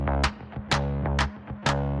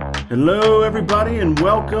Hello, everybody, and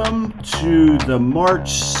welcome to the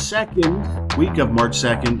week of March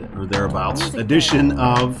 2nd, or thereabouts, edition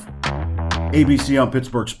of ABC on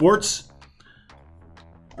Pittsburgh Sports.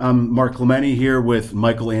 I'm Mark Clementi here with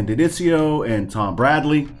Michael Andinizio and Tom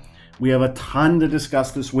Bradley. We have a ton to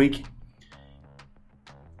discuss this week.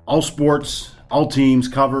 All sports, all teams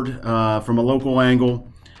covered from a local angle,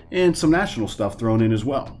 and some national stuff thrown in as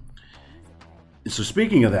well. So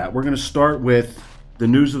speaking of that, we're going to start with the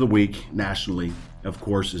news of the week nationally, of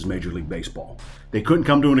course, is Major League Baseball. They couldn't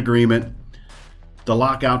come to an agreement. The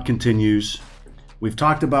lockout continues. We've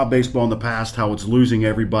talked about baseball in the past, how it's losing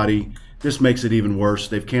everybody. This makes it even worse.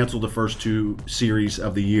 They've canceled the first two series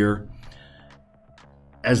of the year.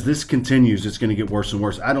 As this continues, it's going to get worse and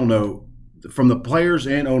worse. I don't know. From the players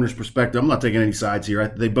and owners' perspective, I'm not taking any sides here.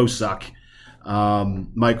 They both suck.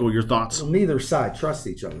 Michael, your thoughts? Well, neither side trusts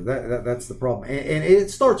each other. That's the problem. And it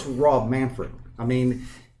starts with Rob Manfred. I mean,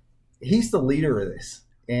 he's the leader of this.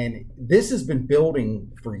 And this has been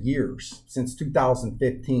building for years, since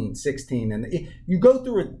 2015, 16. And you go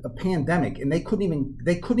through a pandemic, and they couldn't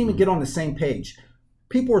even get on the same page.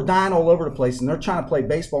 People are dying all over the place, and they're trying to play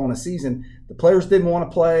baseball in a season. The players didn't want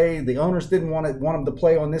to play. The owners didn't want them to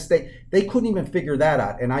play on this day. They couldn't even figure that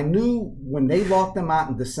out. And I knew when they locked them out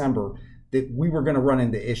in December that we were going to run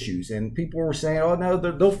into issues. And people were saying, oh, no,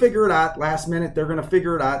 they'll figure it out last minute. They're going to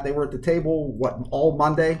figure it out. They were at the table, all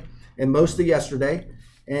Monday and most of yesterday.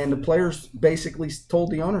 And the players basically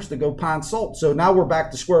told the owners to go pound salt. So now we're back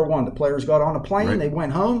to square one. The players got on a plane. Right. They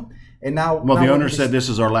went home. And now the owners said this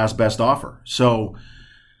is our last best offer. So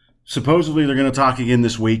supposedly they're going to talk again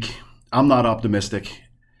this week. I'm not optimistic.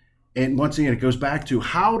 And once again, it goes back to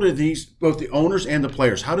how do both the owners and the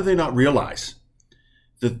players, how do they not realize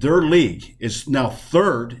that their league is now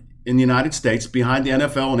third in the United States behind the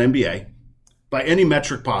NFL and NBA by any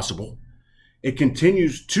metric possible? It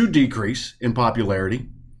continues to decrease in popularity,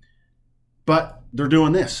 but they're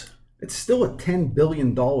doing this. It's still a $10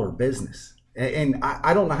 billion business. And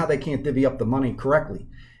I don't know how they can't divvy up the money correctly.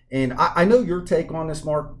 And I know your take on this,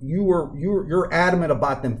 Mark. You're adamant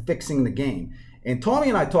about them fixing the game. And Tommy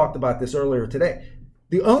and I talked about this earlier today.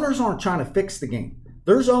 The owners aren't trying to fix the game.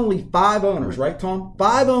 There's only 5 owners, right, Tom?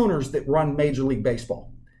 5 owners that run Major League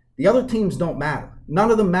Baseball. The other teams don't matter. None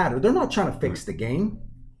of them matter. They're not trying to fix the game.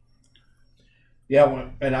 Yeah,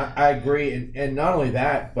 and I agree. And not only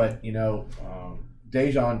that, but, Dejan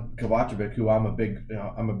Kovacevic, who I'm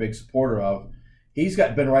a big supporter of, he's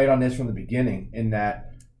been right on this from the beginning in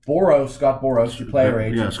that Scott Boras, your player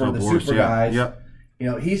agent for the Super Guys,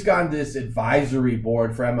 he's gotten this advisory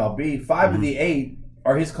board for MLB. 5 of the 8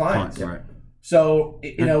 are his clients. Right. So,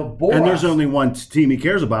 Boras, and there's only one team he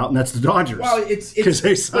cares about, and that's the Dodgers. Well, it's because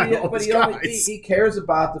they sign all these guys. He cares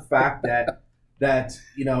about the fact that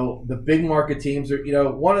the big market teams are.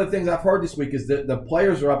 One of the things I've heard this week is that the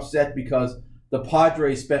players are upset because the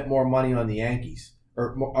Padres spent more money on the Yankees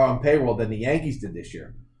or on payroll than the Yankees did this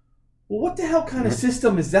year. Well, what the hell kind of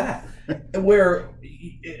system is that? Where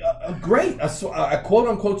a quote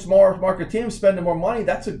unquote smaller market team spending more money,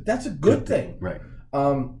 that's a good thing, right?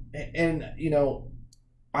 And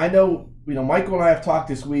I know Michael and I have talked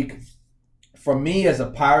this week. For me as a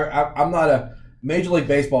Pirate, I'm not a Major League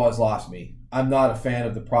Baseball has lost me. I'm not a fan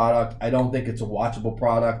of the product. I don't think it's a watchable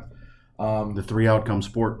product. The 3 outcome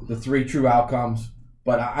sport. The 3 true outcomes.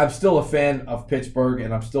 But I'm still a fan of Pittsburgh,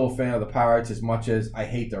 and I'm still a fan of the Pirates as much as I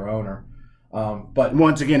hate their owner. But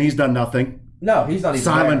once again, he's done nothing. No, he's not even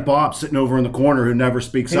Silent there. Bob sitting over in the corner who never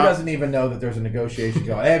speaks up. He doesn't even know that there's a negotiation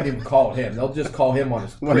going. They haven't even called him. They'll just call him on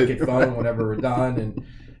his cricket phone whenever we're done,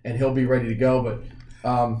 and he'll be ready to go.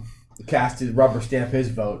 But cast his rubber stamp his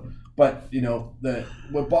vote. But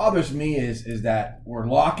what bothers me is that we're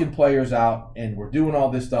locking players out and we're doing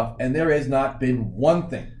all this stuff, and there has not been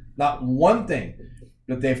not one thing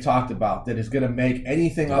that they've talked about that is going to make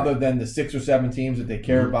anything other than the 6 or 7 teams that they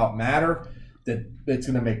care about matter. That it's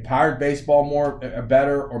going to make Pirate baseball more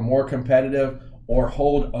better or more competitive or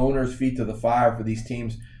hold owners' feet to the fire for these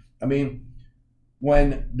teams. I mean,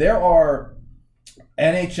 when there are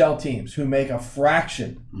NHL teams who make a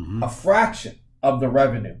fraction of the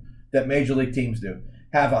revenue that Major League teams do,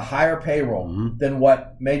 have a higher payroll than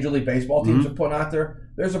what Major League Baseball teams are putting out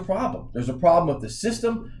there, there's a problem. There's a problem with the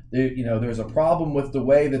system. There's a problem with the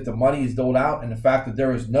way that the money is doled out and the fact that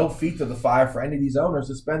there is no feet to the fire for any of these owners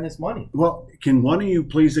to spend this money. Well, can one of you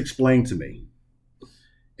please explain to me,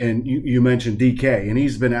 and you mentioned DK, and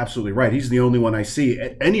he's been absolutely right. He's the only one I see,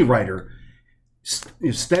 any writer,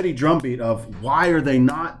 steady drumbeat of why are they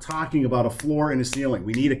not talking about a floor and a ceiling?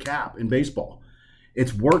 We need a cap in baseball.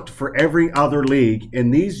 It's worked for every other league,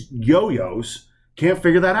 and these yo-yos can't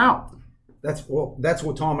figure that out. That's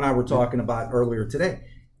what Tom and I were talking about earlier today.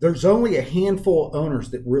 There's only a handful of owners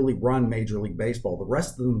that really run Major League Baseball. The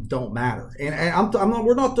rest of them don't matter. And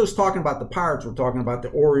we're not just talking about the Pirates. We're talking about the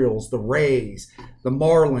Orioles, the Rays, the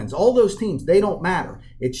Marlins. All those teams, they don't matter.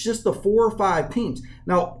 It's just the 4 or 5 teams.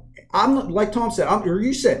 Now, I'm not, like Tom said,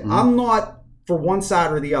 I'm not for one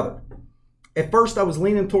side or the other. At first, I was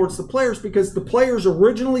leaning towards the players because the players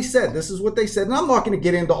originally said, this is what they said, and I'm not going to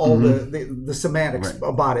get into all the semantics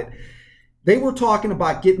about it. They were talking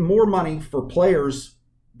about getting more money for players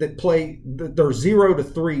that play they're 0 to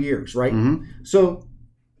 3 years, right? So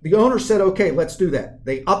the owner said, okay, let's do that.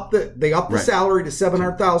 They upped the salary to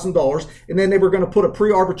 $700,000, and then they were going to put a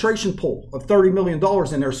pre-arbitration pool of $30 million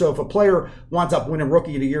in there. So if a player winds up winning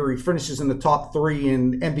Rookie of the Year, he finishes in the top 3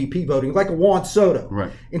 in MVP voting, like a Juan Soto.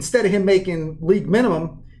 Right. Instead of him making league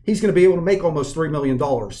minimum, he's going to be able to make almost $3 million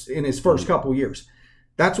in his first couple years.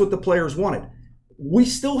 That's what the players wanted. We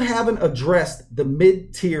still haven't addressed the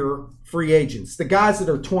mid-tier free agents, the guys that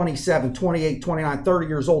are 27, 28, 29, 30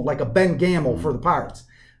 years old, like a Ben Gamble for the Pirates.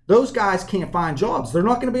 Those guys can't find jobs. They're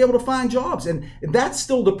not going to be able to find jobs. And that's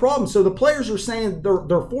still the problem. So the players are saying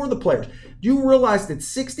they're for the players. Do you realize that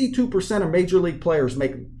 62% of major league players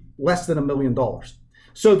make less than $1 million?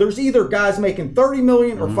 So there's either guys making $30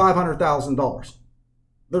 million or $500,000.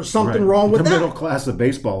 There's something wrong with that. The middle class of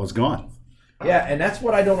baseball is gone. Yeah, and that's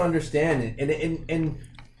what I don't understand. And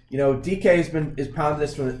you know, DK is pounding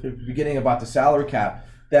this from the beginning about the salary cap,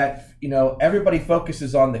 that, you know, everybody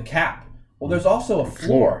focuses on the cap. Well, there's also a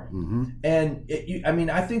floor. And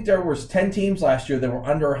I think there was 10 teams last year that were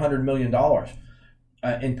under $100 million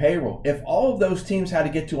in payroll. If all of those teams had to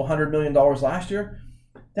get to $100 million last year,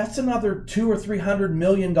 that's another $200 or $300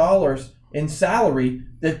 million in salary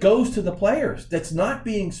that goes to the players that's not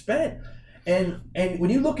being spent. And when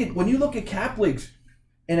you look at cap leagues,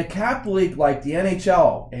 in a cap league like the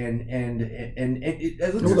NHL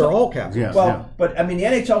they're all caps. But I mean the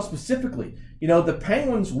NHL specifically, you know, the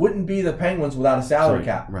Penguins wouldn't be the Penguins without a salary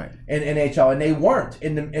cap, right? In NHL, and they weren't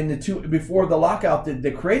in the two before the lockout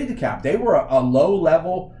that created the cap. They were a low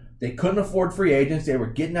level. They couldn't afford free agents. They were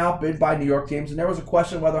getting outbid by New York teams, and there was a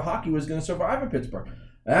question whether hockey was going to survive in Pittsburgh.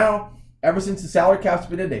 Now, ever since the salary cap's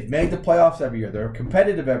been in, they've made the playoffs every year. They're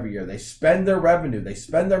competitive every year. They spend their revenue. They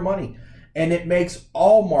spend their money. And it makes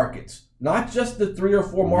all markets, not just the 3 or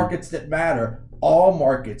 4 markets that matter, all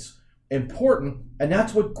markets important. And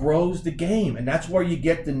that's what grows the game. And that's where you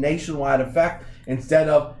get the nationwide effect instead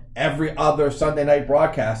of every other Sunday night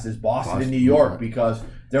broadcast is Boston and New York, because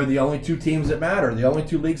they're the only 2 teams that matter, the only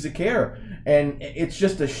 2 leagues that care. And it's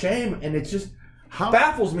just a shame. And it just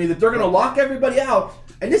baffles me that they're going to lock everybody out.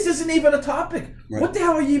 And this isn't even a topic. Right. What the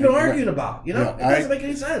hell are you even arguing about? You know, it doesn't make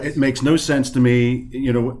any sense. It makes no sense to me.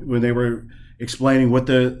 You know, when they were explaining what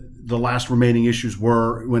the last remaining issues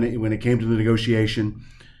were when it came to the negotiation,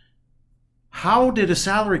 how did a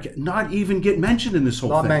salary not even get mentioned in this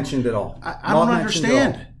whole thing? Not mentioned at all. I don't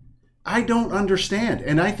understand. I don't understand.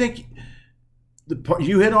 And I think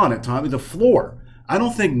you hit on it, Tommy. The floor. I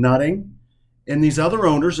don't think Nutting and these other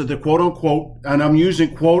owners of the quote-unquote, and I'm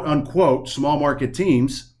using quote-unquote, small market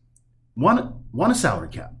teams, want a salary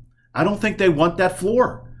cap. I don't think they want that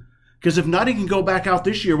floor. Because if Nutting can go back out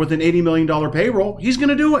this year with an $80 million payroll, he's going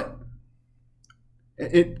to do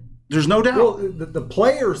it. There's no doubt. Well, the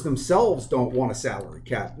players themselves don't want a salary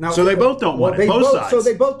cap. Now, so they both don't want it, both sides. So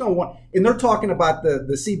they both don't want it. And they're talking about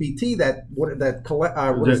the CBT,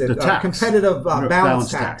 competitive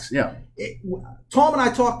balance tax. Yeah. Tom and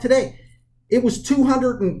I talked today. It was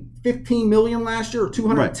 $215 million last year, or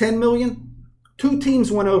 $210 million. 2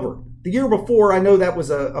 teams went over. The year before, I know that was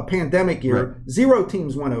a pandemic year. Right. 0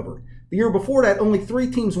 teams went over. The year before that, only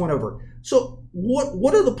 3 teams went over. So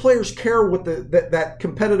what do the players care what that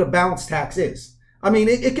competitive balance tax is? I mean,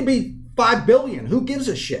 it could be $5 billion. Who gives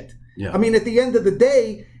a shit? Yeah. I mean, at the end of the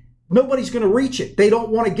day, nobody's going to reach it. They don't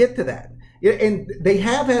want to get to that. And they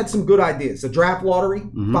have had some good ideas. A draft lottery,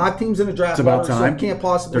 5 teams in a draft lottery, so it can't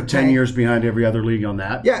possibly. They're 10 years behind every other league on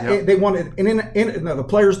that. Yeah, they wanted, the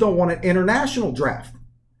players don't want an international draft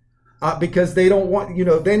because they don't want,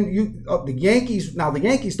 the Yankees. Now the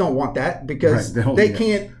Yankees don't want that because they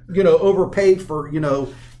can't, overpay for,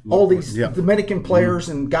 all these Dominican players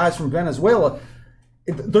and guys from Venezuela.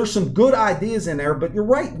 There's some good ideas in there, but you're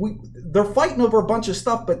right. They're fighting over a bunch of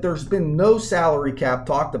stuff, but there's been no salary cap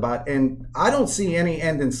talked about, and I don't see any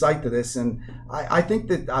end in sight to this. And I think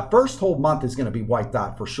that our first whole month is going to be wiped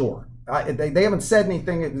out for sure. They haven't said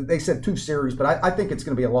anything. They said 2 series, but I think it's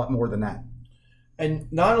going to be a lot more than that.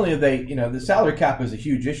 And not only are they, the salary cap is a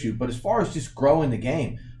huge issue, but as far as just growing the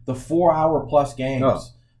game, the 4-hour plus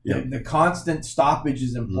games, the constant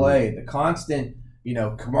stoppages in play, the constant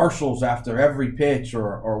commercials after every pitch,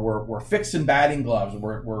 or we're fixing batting gloves,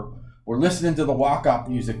 we're listening to the walk-off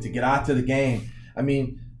music to get out to the game. I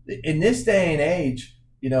mean, in this day and age,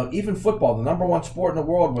 even football, the number one sport in the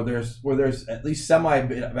world, where there's at least semi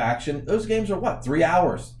bit of action, those games are 3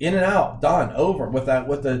 hours in and out, done, over with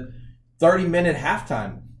a 30-minute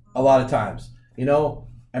halftime a lot of times.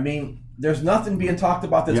 I mean, there's nothing being talked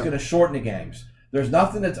about that's going to shorten the games. There's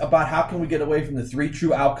nothing that's about how can we get away from the 3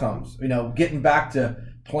 true outcomes, getting back to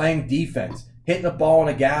playing defense, hitting a ball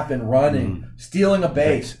in a gap and running, stealing a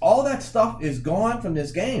base. All that stuff is gone from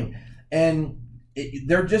this game. And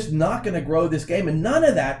they're just not going to grow this game. And none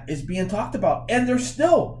of that is being talked about. And they're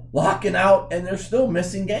still locking out, and they're still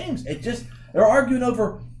missing games. They're arguing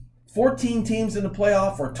over 14 teams in the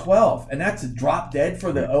playoff or 12. And that's a drop dead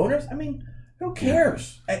for the owners. I mean, who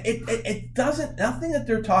cares? It doesn't, nothing that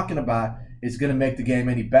they're talking about is going to make the game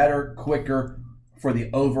any better, quicker for the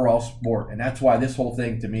overall sport. And that's why this whole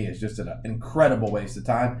thing to me is just an incredible waste of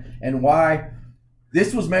time, and why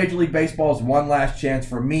this was Major League Baseball's one last chance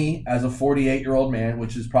for me as a 48-year-old man,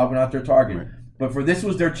 which is probably not their target. Right. But for this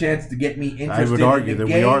was their chance to get me interested. I would argue that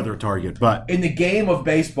we are their target, but in the game of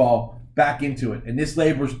baseball, back into it. And this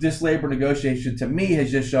labor negotiation to me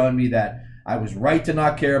has just shown me that I was right to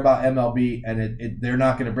not care about MLB, and they're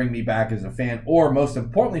not going to bring me back as a fan. Or most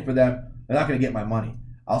importantly for them, they're not going to get my money.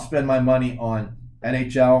 I'll spend my money on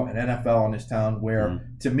NHL and NFL in this town, where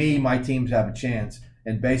to me my teams have a chance.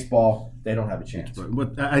 In baseball, they don't have a chance.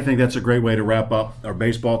 I think that's a great way to wrap up our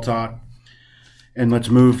baseball talk. And let's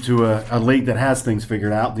move to a league that has things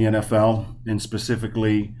figured out, the NFL, and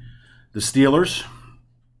specifically the Steelers.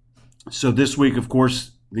 So this week, of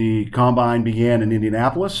course, the Combine began in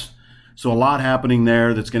Indianapolis. So a lot happening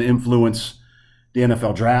there that's going to influence the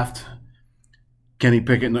NFL draft. Kenny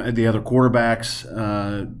Pickett and the other quarterbacks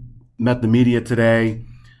met the media today.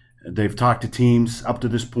 They've talked to teams up to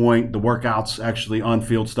this point. The workouts, actually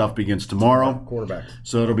on-field stuff, begins tomorrow. Quarterbacks.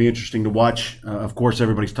 So it'll be interesting to watch. Of course,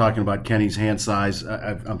 everybody's talking about Kenny's hand size.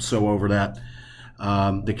 I'm so over that.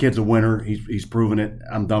 The kid's a winner. He's proven it.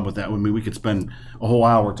 I'm done with that. I mean, we could spend a whole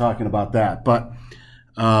hour talking about that. But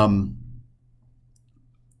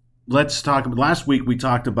let's talk. Last week we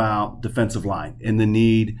talked about defensive line and the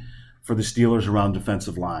need for the Steelers around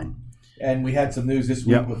defensive line. And we had some news this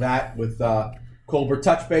week with that, with Colbert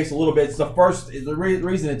touch base a little bit. It's the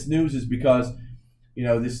reason it's news is because,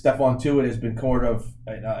 this Stephon Tuitt has been kind of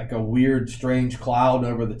like a weird, strange cloud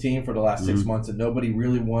over the team for the last 6 months, and nobody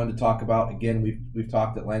really wanted to talk about. Again, we've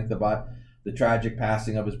talked at length about the tragic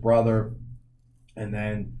passing of his brother, and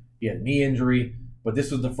then he had a knee injury. But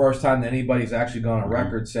this was the first time that anybody's actually gone on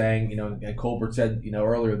record saying, and Colbert said,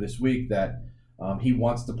 earlier this week that he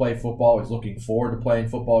wants to play football. He's looking forward to playing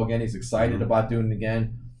football again. He's excited about doing it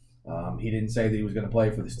again. He didn't say that he was going to play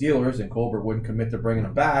for the Steelers, and Colbert wouldn't commit to bringing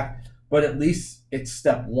him back. But at least it's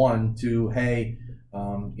step one to, hey,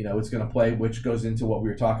 it's going to play, which goes into what we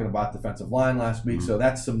were talking about defensive line last week. So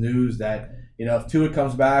that's some news that, if Tuitt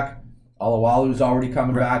comes back, Alawalu's already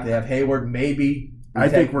coming back. They have Hayward, maybe. I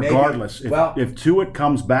think regardless, if Tuitt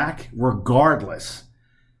comes back, regardless,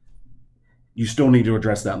 you still need to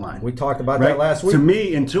address that line. We talked about that last week. To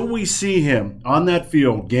me, until we see him on that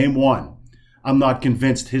field, game one, I'm not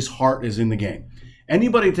convinced his heart is in the game.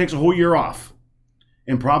 Anybody that takes a whole year off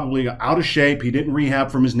and probably out of shape, he didn't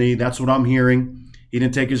rehab from his knee. That's what I'm hearing. He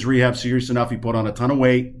didn't take his rehab serious enough. He put on a ton of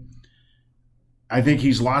weight. I think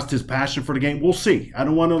he's lost his passion for the game. We'll see. I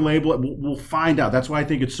don't want to label it. We'll find out. That's why I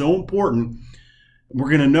think it's so important. We're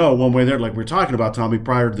going to know one way or the other, like we're talking about, Tommy,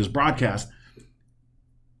 prior to this broadcast.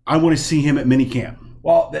 I want to see him at minicamp.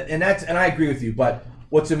 Well, and I agree with you, but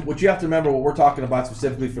what you have to remember, what we're talking about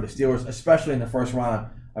specifically for the Steelers, especially in the first round,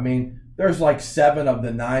 I mean, there's like 7 of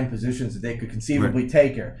the 9 positions that they could conceivably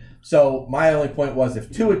take here. So my only point was, if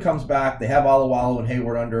Tuitt comes back, they have Alawalu and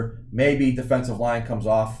Hayward under, maybe defensive line comes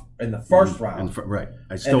off in the first round. Right.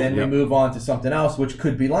 And then we move on to something else, which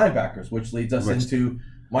could be linebackers, which leads us into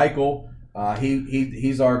Michael.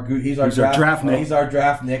 He's our draft Nick. He's our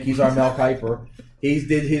draft Nick. He's our Mel Kiper. He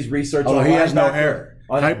did his research on he has no hair.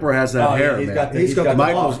 Kuiper has that hair. He's got the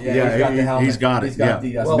Michael's. He's got the helmet. He's got it. He's got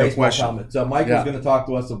the baseball helmet. So Michael's going to talk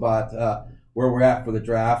to us about where we're at for the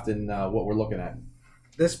draft and what we're looking at.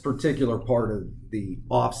 This particular part of the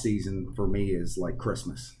off season for me is like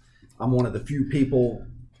Christmas. I'm one of the few people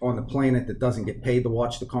on the planet that doesn't get paid to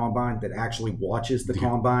watch the Combine, that actually watches the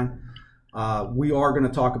Combine. We are going to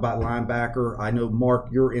talk about linebacker. I know, Mark,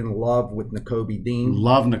 you're in love with Nakobi Dean.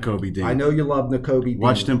 Love Nakobi Dean. I know you love Nakobi Dean.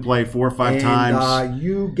 Watched him play 4 or 5 times.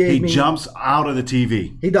 You gave he jumps out of the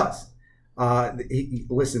TV. He does.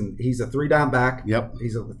 Listen, he's a 3-down back. Yep.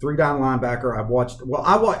 He's a 3-down linebacker.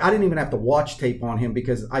 I didn't even have to watch tape on him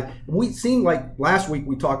because we seemed like last week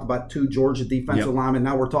we talked about 2 Georgia defensive linemen.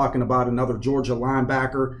 Now we're talking about another Georgia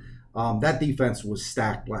linebacker. That defense was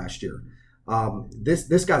stacked last year.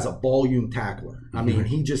 This guy's a volume tackler. I mean,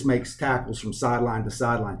 he just makes tackles from sideline to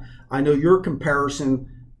sideline. I know your comparison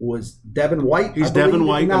was Devin White. He's Devin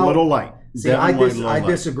White, a little light. See, I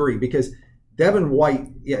disagree because Devin White,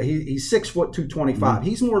 he's 6 foot 225.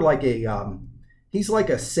 He's more like he's like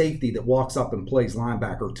a safety that walks up and plays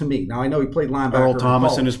linebacker to me. Now I know he played linebacker. Earl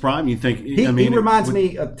Thomas in his prime. You think he reminds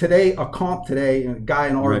me of a guy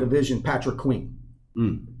in our division, Patrick Queen.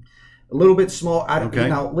 A little bit small.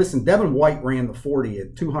 Now listen, Devin White ran the 40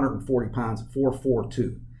 at 240 pounds at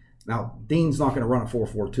 4.42. Now, Dean's not going to run a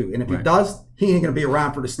 4.42. And if he does, he ain't going to be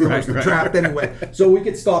around for the Steelers to draft anyway. So we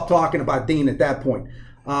could stop talking about Dean at that point.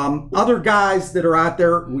 Other guys that are out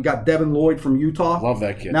there, we got Devin Lloyed from Utah. Love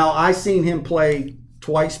that kid. Now, I seen him play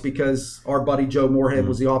twice because our buddy Joe Moorhead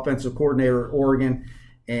was the offensive coordinator at Oregon.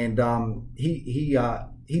 And he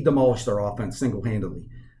demolished their offense single-handedly.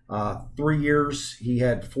 3 years, he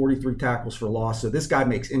had 43 tackles for loss. So this guy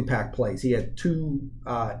makes impact plays. He had 2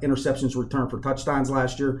 interceptions returned for touchdowns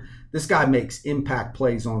last year. This guy makes impact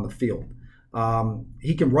plays on the field.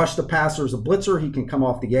 He can rush the passer as a blitzer. He can come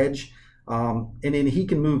off the edge. And then he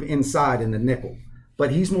can move inside in the nickel.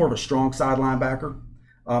 But he's more of a strong side linebacker.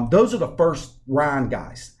 Those are the first round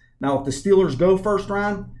guys. Now, if the Steelers go first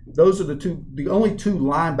round, those are the only 2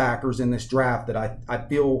 linebackers in this draft that I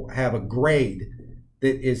feel have a grade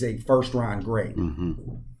that is a first-round grade.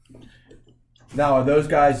 Now, are those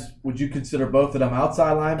guys, would you consider both of them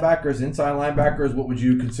outside linebackers, inside linebackers? What would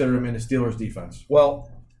you consider them in the Steelers' defense? Well,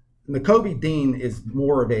 Nakobi Dean is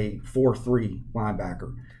more of a 4-3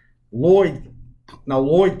 linebacker.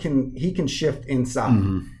 Lloyd can shift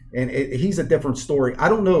inside, and he's a different story. I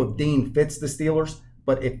don't know if Dean fits the Steelers,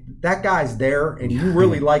 but if that guy's there and you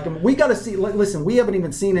really like him, we got to see. Listen, we haven't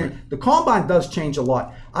even seen it. The combine does change a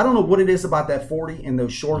lot. I don't know what it is about that 40 and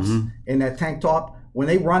those shorts and that tank top. When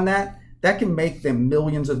they run that can make them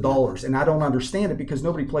millions of dollars. And I don't understand it because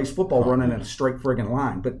nobody plays football running in a straight friggin'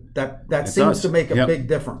 line. But that seems to make a big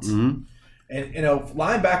difference. And,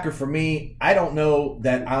 linebacker for me, I don't know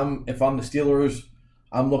that if I'm the Steelers,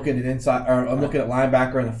 I'm looking at inside or I'm looking at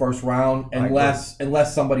linebacker in the first round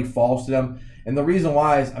unless somebody falls to them. And the reason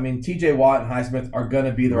why is, T.J. Watt and Highsmith are going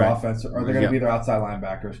to be their offense, or they're going to be their outside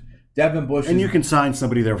linebackers. Devin Bush, and you can sign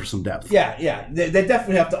somebody there for some depth. Yeah, they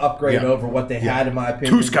definitely have to upgrade over what they had, in my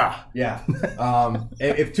opinion. Tuska,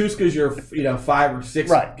 if Tuska's your 5 or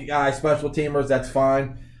 6 guy special teamers, that's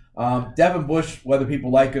fine. Devin Bush, whether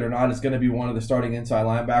people like it or not, is going to be one of the starting inside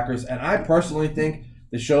linebackers, and I personally think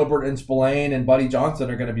the Schobert and Spillane and Buddy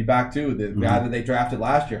Johnson are going to be back too. The guy that they drafted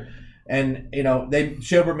last year. And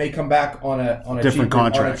Schobert may come back on a different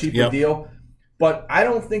contract, cheaper deal, but I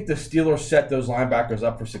don't think the Steelers set those linebackers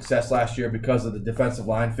up for success last year because of the defensive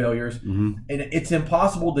line failures. And it's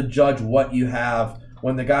impossible to judge what you have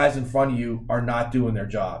when the guys in front of you are not doing their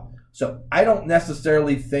job. So I don't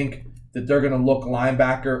necessarily think that they're going to look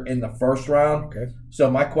linebacker in the first round. Okay.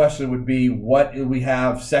 So my question would be, what do we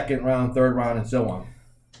have second round, third round, and so on?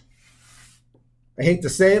 I hate to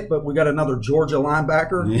say it, but we got another Georgia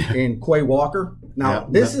linebacker in Quay Walker. Now,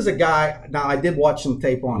 this is a guy, I did watch some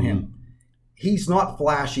tape on him. He's not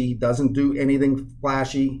flashy. He doesn't do anything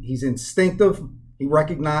flashy. He's instinctive. He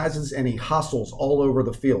recognizes and he hustles all over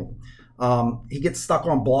the field. He gets stuck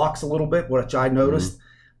on blocks a little bit, which I noticed,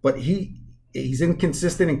 but he's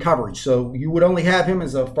inconsistent in coverage. So you would only have him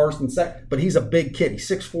as a first and second, but he's a big kid. He's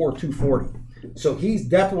 6'4", 240. So he's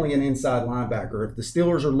definitely an inside linebacker. If the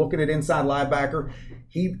Steelers are looking at inside linebacker,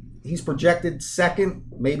 he's projected second,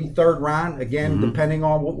 maybe third round, again, depending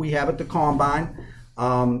on what we have at the combine.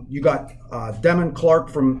 You got Demon Clark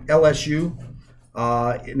from LSU.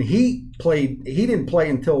 And he didn't play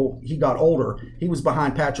until he got older. He was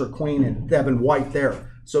behind Patrick Queen and Devin White there.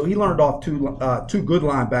 So he learned off two good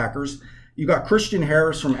linebackers. You got Christian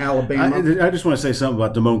Harris from Alabama. I just want to say something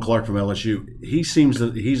about Damone Clark from LSU. He seems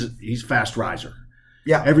that he's fast riser.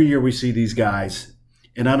 Yeah. Every year we see these guys,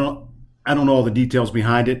 and I don't know all the details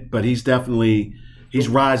behind it, but he's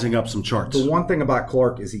rising up some charts. The one thing about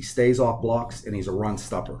Clark is he stays off blocks and he's a run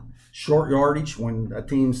stuffer. Short yardage when a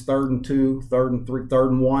team's 3rd and 2, 3rd and 3, 3rd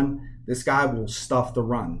and 1. This guy will stuff the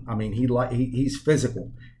run. I mean, he's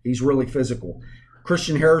physical. He's really physical.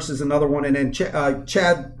 Christian Harris is another one, and then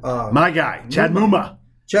Chad. My guy, Chad Muma.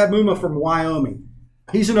 Chad Muma from Wyoming.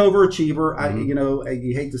 He's an overachiever.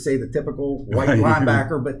 You hate to say the typical white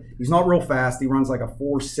linebacker, but he's not real fast. He runs like a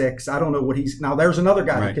 4.6. I don't know what he's – now there's another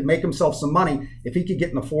guy that could make himself some money if he could get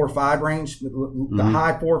in the 4.5 range, the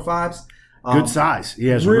high 4.5s. Good size. He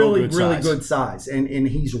has really good good size. And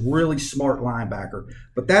he's really smart linebacker.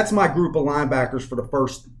 But that's my group of linebackers for the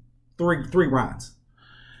first three rounds.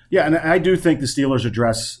 Yeah, and I do think the Steelers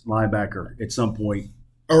address linebacker at some point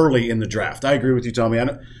early in the draft. I agree with you, Tommy.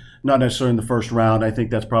 Not necessarily in the first round. I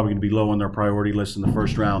think that's probably going to be low on their priority list in the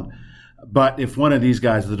first round. But if one of these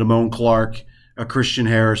guys, the Damone Clark, a Christian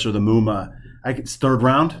Harris, or the Muma, it's third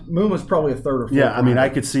round. Muma's probably a third or fourth. Yeah, I mean, I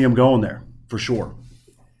could see him going there for sure.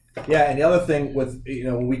 Yeah, and the other thing with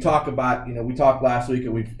when we talk about we talked last week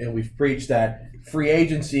and we've preached that free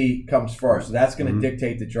agency comes first. So that's going to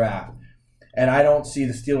dictate the draft. And I don't see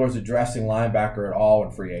the Steelers addressing linebacker at all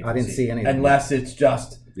in free agency. I didn't see anything unless it's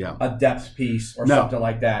just a depth piece or something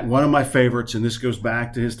like that. One of my favorites, and this goes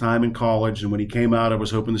back to his time in college, and when he came out, I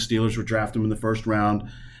was hoping the Steelers would draft him in the first round.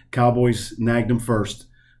 Cowboys nagged him first.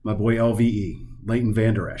 My boy LVE, Leighton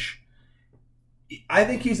Vander Esch. I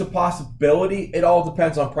think he's a possibility. It all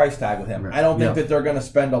depends on price tag with him. Right. I don't think that they're going to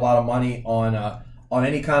spend a lot of money on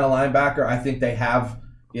any kind of linebacker. I think they have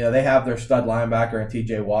their stud linebacker in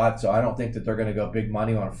TJ Watt, so I don't think that they're going to go big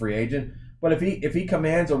money on a free agent. But if he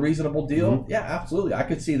commands a reasonable deal, yeah, absolutely. I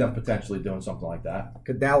could see them potentially doing something like that.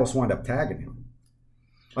 Could Dallas wind up tagging him?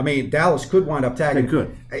 I mean, Dallas could wind up tagging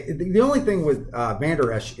him. They could. The only thing with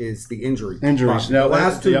Vander Esch is the injury. Injuries. The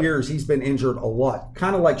last 2 years, he's been injured a lot,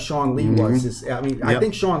 kind of like Sean Lee was. I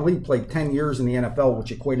think Sean Lee played 10 years in the NFL,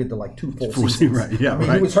 which equated to like 2 full seasons. Right.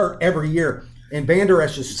 Yeah, he was hurt every year. And Vander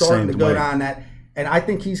Esch is starting to go down that. And I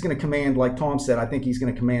think he's going to command, like Tom said, I think he's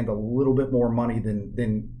going to command a little bit more money than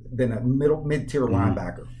a mid-tier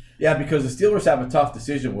linebacker. Yeah, because the Steelers have a tough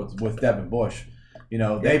decision with Devin Bush.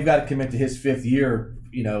 They've got to commit to his 5th year,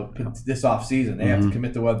 this offseason. They have to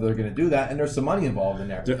commit to whether they're going to do that, and there's some money involved in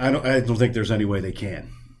there. I don't think there's any way they can.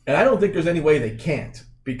 And I don't think there's any way they can't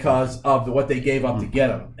because of what they gave up to get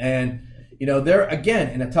him. And, they're, again,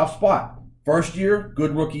 in a tough spot. First year,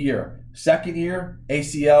 good rookie year. Second year,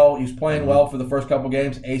 ACL. He was playing well for the first couple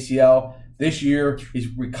games, ACL. This year, he's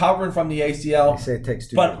recovering from the ACL. They say it takes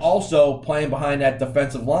 2 but years. Also playing behind that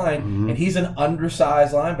defensive line, and he's an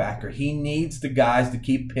undersized linebacker. He needs the guys to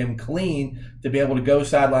keep him clean to be able to go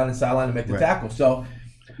sideline and sideline and make the tackle. So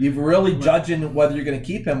you're really judging whether you're going to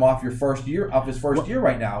keep him off his first year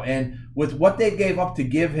right now. And with what they gave up to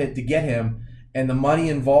get him, and the money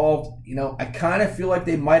involved, I kind of feel like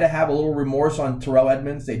they might have a little remorse on Terrell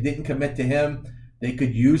Edmunds. They didn't commit to him. They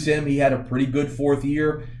could use him. He had a pretty good 4th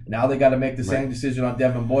year. Now they got to make the same decision on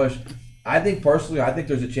Devin Bush. I think personally,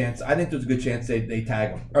 there's a chance. I think there's a good chance they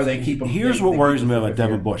tag him or they keep him. Here's what worries me about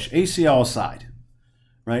Devin Bush. ACL aside,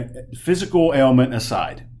 right? Physical ailment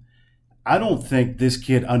aside, I don't think this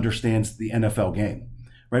kid understands the NFL game,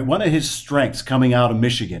 right? One of his strengths coming out of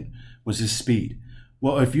Michigan was his speed.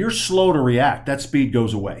 Well, if you're slow to react, that speed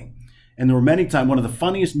goes away. And there were many times, one of the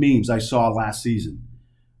funniest memes I saw last season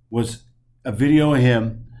was a video of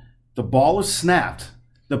him. The ball is snapped.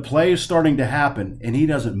 The play is starting to happen, and he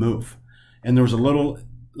doesn't move. And there was a little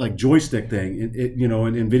like joystick thing,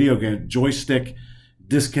 in video game, joystick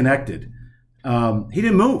disconnected. He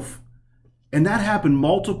didn't move. And that happened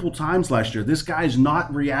multiple times last year. This guy's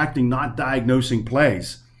not reacting, not diagnosing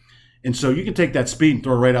plays. And so you can take that speed and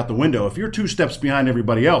throw it right out the window. If you're 2 steps behind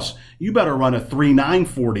everybody else, you better run a 3.9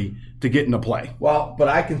 40 to get into play. Well, but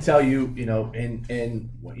I can tell you, again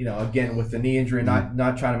with the knee injury,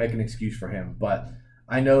 not trying to make an excuse for him, but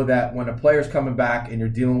I know that when a player's coming back and you're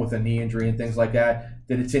dealing with a knee injury and things like that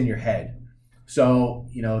it's in your head. So,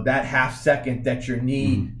 that half second that your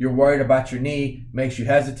knee, you're worried about your knee, makes you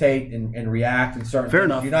hesitate and react in certain Fair things.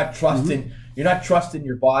 enough. You're not trusting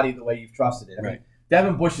your body the way you've trusted it. I mean,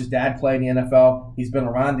 Devin Bush's dad played in the NFL. He's been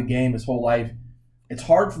around the game his whole life. It's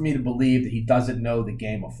hard for me to believe that he doesn't know the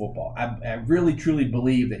game of football. I really, truly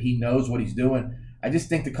believe that he knows what he's doing. I just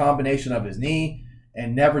think the combination of his knee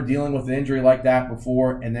and never dealing with an injury like that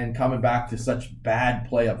before and then coming back to such bad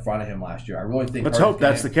play up front of him last year, I really think. Let's hope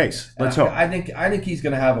that's the case. Let's hope. I think he's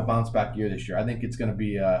going to have a bounce back year this year. I think it's going to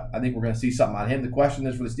be. I think we're going to see something on him. The question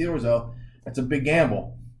is for the Steelers though, it's a big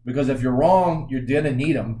gamble because if you're wrong, you're going to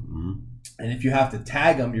need him. And if you have to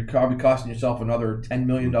tag him, you're probably costing yourself another $10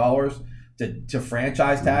 million to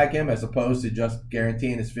franchise tag him as opposed to just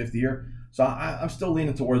guaranteeing his 5th year. So I'm still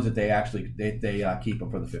leaning towards that they keep him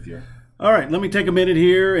for the 5th year. All right, let me take a minute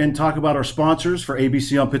here and talk about our sponsors for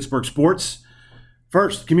ABC on Pittsburgh Sports.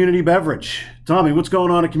 First, Community Beverage. Tommy, what's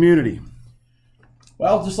going on at Community?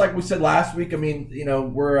 Well, just like we said last week, I mean,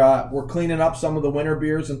 we're cleaning up some of the winter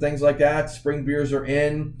beers and things like that. Spring beers are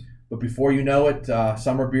in, but before you know it,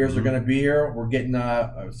 summer beers are going to be here. We're getting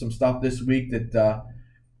some stuff this week that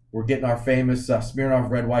we're getting our famous Smirnoff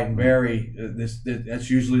Red, White, and Berry. That's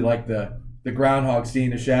usually like the groundhog seeing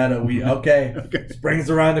the shadow. Spring's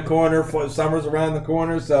around the corner, summer's around the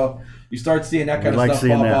corner, so you start seeing that kind of stuff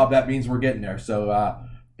pop up. That means we're getting there. So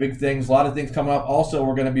big things, a lot of things coming up. Also,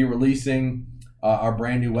 we're going to be releasing our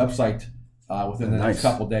brand new website within the next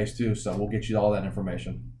couple of days too. So we'll get you all that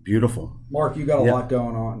information. Beautiful. Mark, you got a lot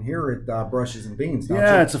going on here at Brushes and Beans, don't you?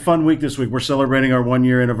 It's a fun week this week. We're celebrating our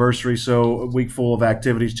 1-year anniversary, so a week full of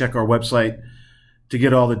activities. Check our website to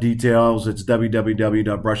get all the details. It's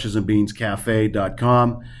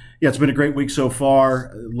www.brushesandbeanscafe.com. Yeah, it's been a great week so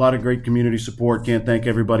far. A lot of great community support. Can't thank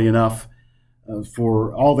everybody enough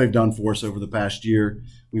for all they've done for us over the past year.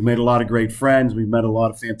 We've made a lot of great friends. We've met a lot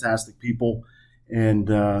of fantastic people. And,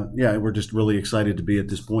 we're just really excited to be at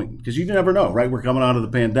this point because you never know, right? We're coming out of the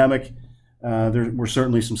pandemic. There were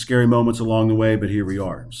certainly some scary moments along the way, but here we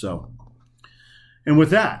are. So, and with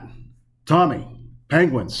that, Tommy,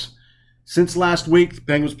 Penguins. Since last week, the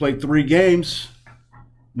Penguins played 3 games,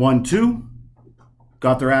 won 2,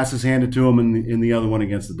 got their asses handed to them in the other one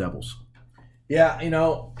against the Devils. Yeah,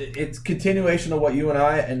 it's continuation of what you and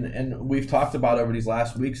I and we've talked about over these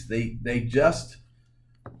last weeks. They just,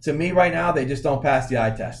 to me right now, they just don't pass the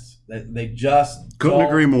eye test. They just couldn't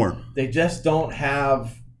agree more. They just don't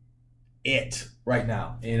have it right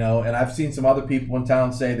now, and I've seen some other people in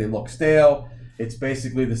town say they look stale. It's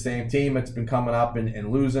basically the same team. It's been coming up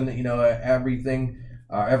and losing, everything,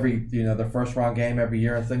 the first round game every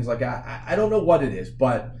year and things like that. I don't know what it is,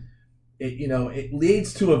 but it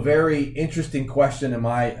leads to a very interesting question in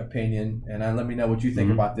my opinion, and let me know what you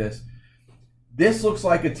think about this. This looks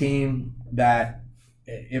like a team that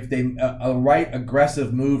if they a right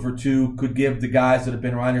aggressive move or two could give the guys that have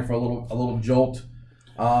been around here for a little jolt.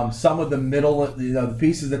 Some of the middle, the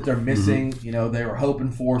pieces that they're missing, they were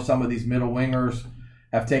hoping for. Some of these middle wingers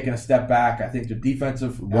have taken a step back. I think the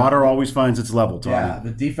defensive water always finds its level, Tommy. Yeah,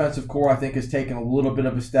 the defensive core I think has taken a little bit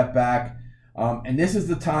of a step back. And this is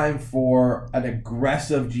the time for an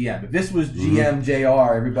aggressive GM. If this was GM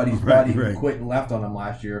JR, everybody's buddy who quit and left on him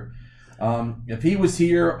last year. If he was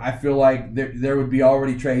here, I feel like there would be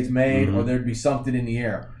already trades made or there'd be something in the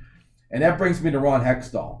air. And that brings me to Ron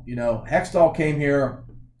Hextall. Hextall came here.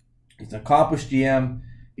 He's an accomplished GM.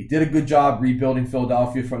 He did a good job rebuilding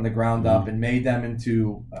Philadelphia from the ground up and made them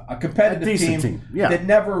into a competitive team. That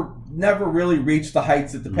never really reached the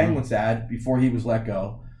heights that the Penguins had before he was let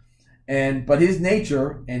go. But his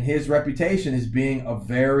nature and his reputation is being a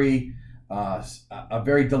very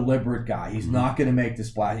deliberate guy. He's not going to make the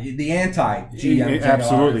splash. The anti-GM.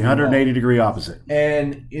 Absolutely, 180-degree opposite.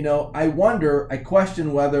 And, I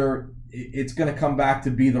question whether it's going to come back to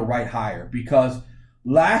be the right hire because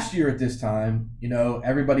last year at this time,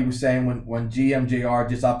 everybody was saying when GM JR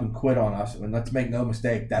just up and quit on us, and let's make no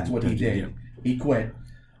mistake, that's what he did. Yeah. He quit.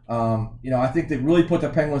 I think they really put the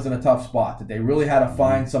Penguins in a tough spot, that they really had to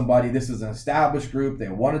find somebody. This is an established group. They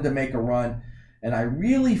wanted to make a run. And I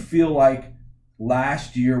really feel like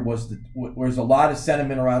last year was a lot of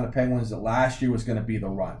sentiment around the Penguins that last year was going to be the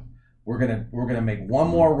run. We're gonna make one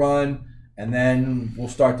more run, and then we'll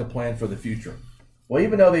start to plan for the future. Well,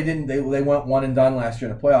 even though they went one and done last year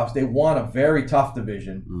in the playoffs, they won a very tough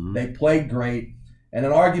division. They played great, and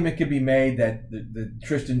an argument could be made that the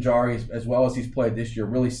Tristan Jarry, as well as he's played this year,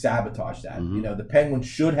 really sabotaged that. The Penguins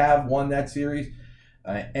should have won that series,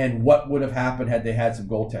 and what would have happened had they had some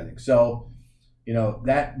goaltending. So,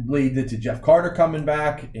 that led to Jeff Carter coming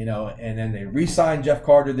back, and then they re-signed Jeff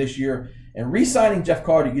Carter this year. And re-signing Jeff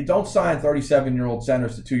Carter, you don't sign 37-year-old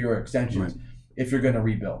centers to 2-year extensions if you're going to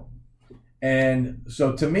rebuild. And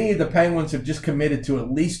so to me, the Penguins have just committed to at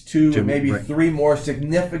least 2, maybe 3 more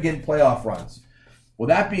significant playoff runs. Well,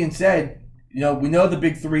 that being said, we know the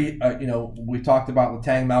big 3, we talked about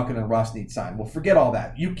Letang, Malkin, and Russ need signed. Well, forget all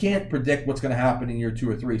that. You can't predict what's going to happen in year 2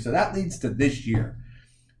 or 3. So that leads to this year.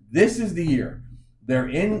 This is the year.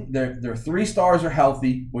 Their 3 stars are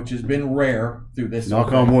healthy, which has been rare through this.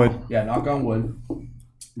 Knock on wood. Yeah, knock on wood.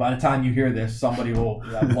 By the time you hear this, somebody will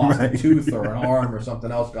have lost a tooth or an arm or something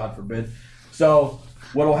else, God forbid. So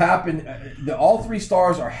what will happen? All 3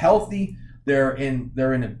 stars are healthy. They're in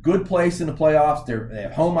a good place in the playoffs. They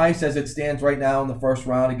have home ice as it stands right now in the first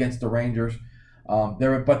round against the Rangers.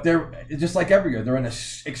 They're just like every year. They're in an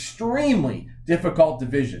extremely difficult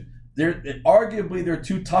division. Arguably their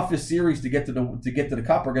 2 toughest series to get to the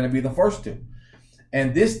Cup are going to be the first 2,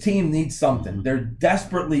 and this team needs something. They're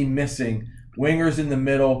desperately missing wingers in the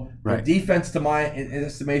middle. Right. The defense, to my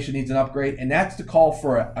estimation, needs an upgrade, and that's to call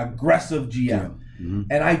for an aggressive GM. Yeah. Mm-hmm.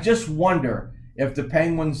 And I just wonder if the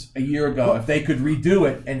Penguins a year ago, if they could redo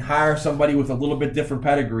it and hire somebody with a little bit different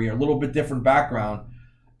pedigree or a little bit different background,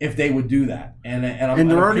 if they would do that. And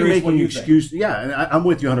they're already making excuses. Yeah, and I'm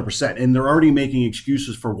with you 100%. And they're already making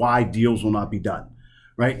excuses for why deals will not be done.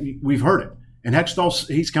 Right? We've heard it. And Hextall,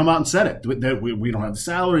 he's come out and said it, that we don't have the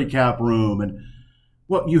salary cap room. And,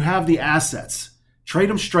 well, you have the assets. Trade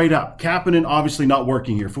them straight up. Kapanen obviously not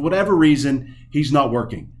working here. For whatever reason, he's not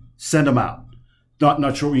working. Send him out.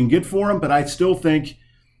 Not sure what you can get for him, but I still think,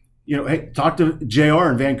 hey, talk to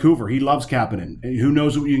JR in Vancouver. He loves Kapanen. Who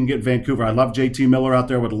knows what you can get in Vancouver. I love JT Miller out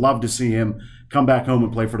there. Would love to see him come back home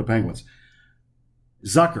and play for the Penguins.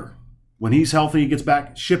 Zucker, when he's healthy, he gets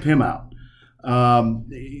back, ship him out.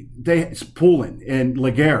 Poulin and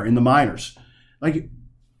Laguerre in the minors. Like,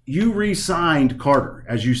 you re-signed Carter,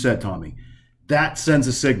 as you said, Tommy. That sends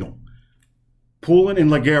a signal. Poulin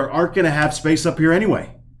and Laguerre aren't going to have space up here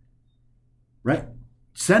anyway. Right?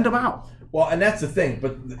 Send them out. Well, and that's the thing,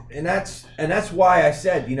 and that's why I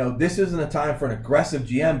said, this isn't a time for an aggressive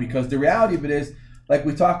GM, because the reality of it is, like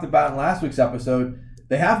we talked about in last week's episode,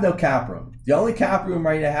 they have no cap room. The only cap room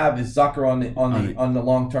right to have is Zucker on the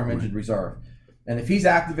long-term injured reserve, and if he's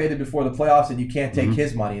activated before the playoffs, then you can't take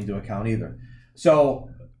his money into account either. So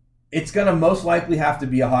it's going to most likely have to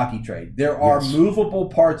be a hockey trade. There are movable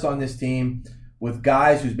parts on this team with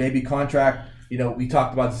guys whose maybe contract. We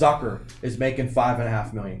talked about Zucker is making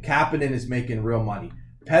 $5.5 million. Kapanen is making real money.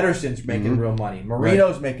 Pedersen's making real money.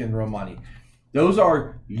 Marino's making real money. Those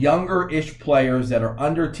are younger-ish players that are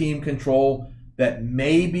under team control that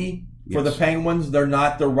maybe for the Penguins they're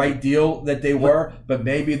not the right deal that they were, but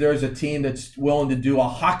maybe there's a team that's willing to do a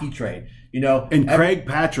hockey trade. And Craig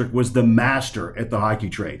Patrick was the master at the hockey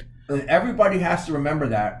trade. Everybody has to remember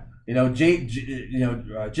that.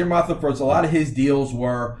 Jim Rutherford's, a lot of his deals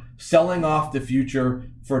were selling off the future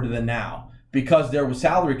for the now because there was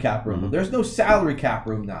salary cap room. There's no salary cap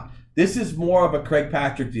room now. This is more of a Craig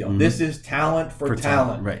Patrick deal. This is talent for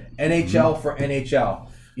talent. Right. NHL for NHL.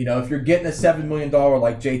 If you're getting a $7 million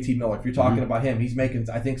like JT Miller, if you're talking about him, he's making,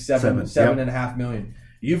 I think, $7.5 million.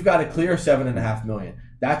 You've got to clear $7.5 million.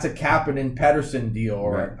 That's a Kapanen Pedersen deal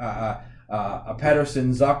or a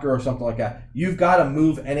Pedersen Zucker or something like that. You've got to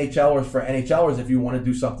move NHLers for NHLers if you want to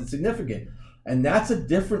do something significant. And that's a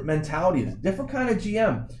different mentality. It's a different kind of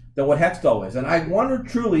GM than what Hextall is. And I wonder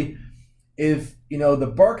truly if,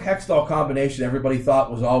 the Burke-Hextall combination everybody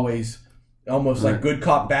thought was always almost like good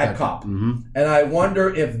cop, bad cop. And I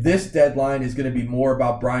wonder if this deadline is going to be more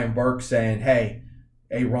about Brian Burke saying, hey,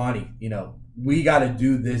 Ronnie, we got to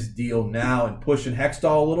do this deal now and pushing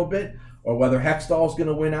Hextall a little bit, or whether Hextall's going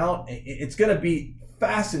to win out. It's going to be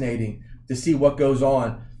fascinating to see what goes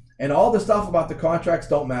on. And all the stuff about the contracts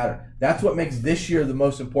don't matter. That's what makes this year the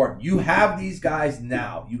most important. You have these guys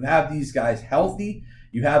now. You have these guys healthy.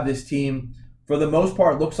 You have this team, for the most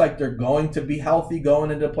part, looks like they're going to be healthy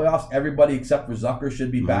going into the playoffs. Everybody except for Zucker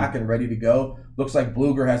should be back and ready to go. Looks like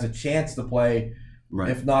Bluger has a chance to play,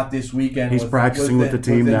 if not this weekend. He's practicing with the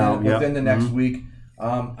team now. Within the next week.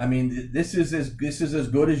 This is as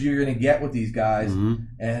good as you're going to get with these guys,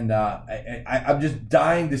 and I'm just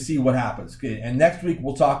dying to see what happens. And next week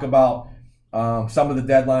we'll talk about some of the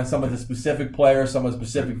deadlines, some of the specific players, some of the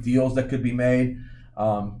specific deals that could be made.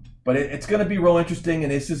 But it's going to be real interesting,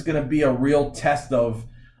 and this is going to be a real test of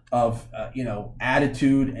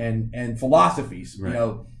attitude and philosophies.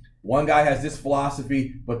 Right. One guy has this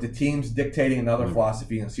philosophy, but the team's dictating another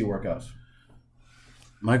philosophy, and see where it goes.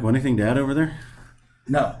 Michael, anything to add over there?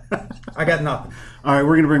 No, I got nothing. All right,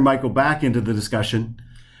 we're going to bring Michael back into the discussion,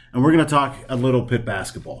 and we're going to talk a little Pitt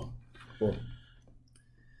basketball. Cool.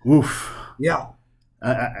 Woof. Yeah.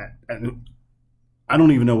 I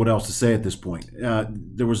don't even know what else to say at this point.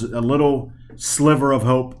 There was a little sliver of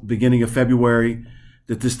hope beginning of February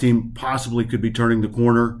that this team possibly could be turning the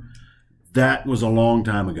corner. That was a long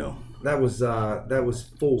time ago. That was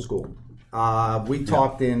fool's gold. We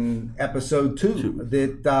talked in episode 2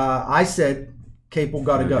 that I said Capel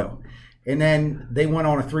got to go. And then they went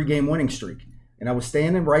on a 3-game winning streak. And I was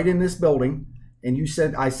standing right in this building, and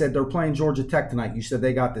I said, they're playing Georgia Tech tonight. You said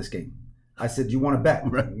they got this game. I said, do you want to bet?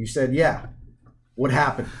 Right. You said, yeah. What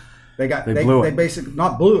happened? They blew it. They basically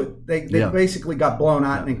not blew it. They basically got blown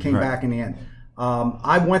out and came back in the end.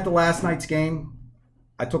 I went to last night's game.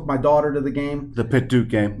 I took my daughter to the game. The Pitt-Duke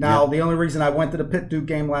game. Now, the only reason I went to the Pitt-Duke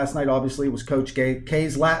game last night, obviously, was Coach K.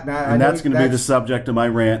 K's last. And that's going to be the subject of my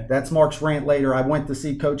rant. That's Mark's rant later. I went to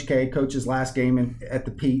see Coach K, Coach's last game at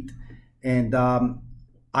the Pete. And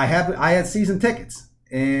I had season tickets.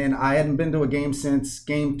 and I hadn't been to a game since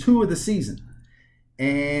game 2 of the season.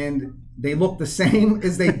 And they look the same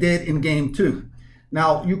as they did in game 2.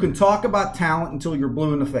 Now, you can talk about talent until you're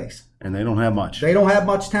blue in the face. And they don't have much. They don't have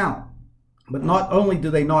much talent. But not only do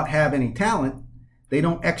they not have any talent, they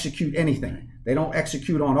don't execute anything. They don't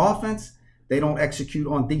execute on offense. They don't execute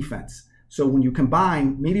on defense. So when you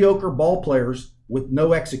combine mediocre ball players with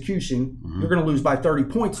no execution, you're going to lose by 30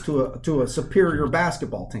 points to a superior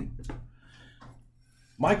basketball team.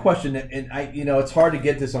 My question, and it's hard to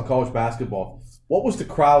get this on college basketball. What was the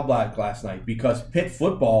crowd like last night? Because Pitt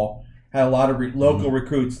football had a lot of local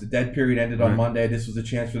recruits. The dead period ended on Monday. This was a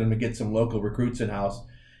chance for them to get some local recruits in-house.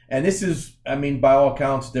 And this is, by all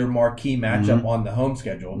accounts, their marquee matchup on the home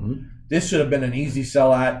schedule. This should have been an easy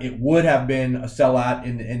sellout. It would have been a sellout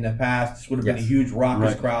in the past. This would have been a huge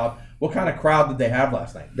raucous crowd. What kind of crowd did they have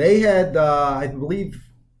last night? They had, I believe,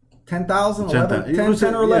 10,000,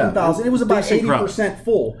 10 or 11,000. It was about 80%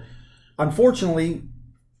 full. Unfortunately,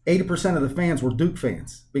 80% of the fans were Duke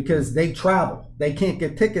fans because they travel. They can't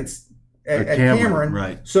get tickets at Cameron.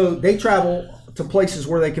 Right. So they travel to places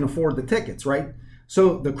where they can afford the tickets, right?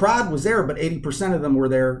 So the crowd was there, but 80% of them were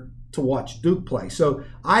there to watch Duke play. So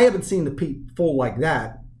I haven't seen the Pete full like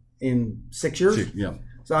that in 6 years. Yeah.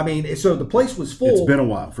 So so the place was full. It's been a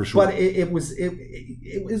while for sure. But it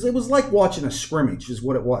was like watching a scrimmage, is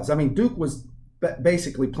what it was. Duke was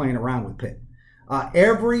basically playing around with Pitt.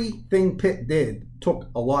 Everything Pitt did took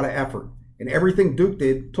a lot of effort, and everything Duke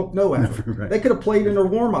did took no effort. Right. They could have played in their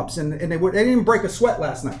warm-ups, and they didn't even break a sweat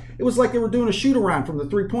last night. It was like they were doing a shoot-around from the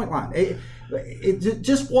three-point line.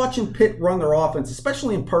 Just watching Pitt run their offense,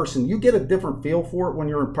 especially in person, you get a different feel for it when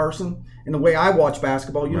you're in person. And the way I watch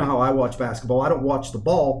basketball, you know how I watch basketball. I don't watch the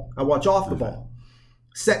ball. I watch off the ball.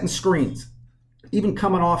 Setting screens, even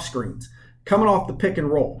coming off screens, coming off the pick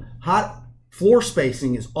and roll. Hot floor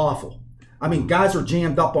spacing is awful. Guys are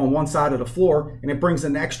jammed up on one side of the floor, and it brings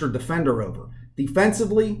an extra defender over.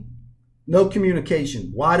 Defensively, no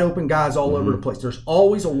communication. Wide open guys all over the place. There's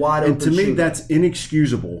always a wide open And to me, shooter. that's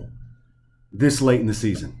inexcusable this late in the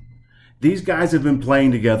season. These guys have been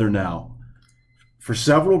playing together now for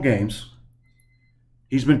several games.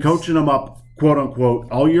 He's been coaching them up, quote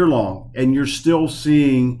unquote, all year long, and you're still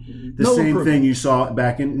seeing the same thing you saw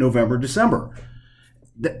back in November, December.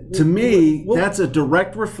 To me, that's a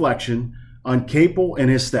direct reflection on Capel and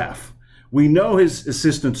his staff. We know his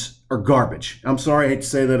assistants are garbage. I'm sorry, I hate to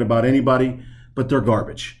say that about anybody, but they're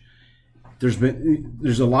garbage.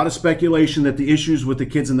 There's a lot of speculation that the issues with the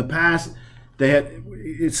kids in the past,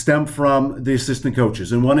 it stemmed from the assistant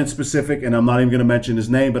coaches. And one in specific, and I'm not even going to mention his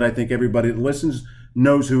name, but I think everybody that listens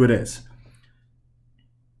knows who it is.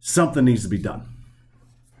 Something needs to be done.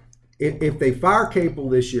 If they fire Capel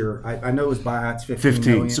this year, I know his buyout's $15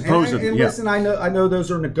 million. Supposedly. And listen, I know those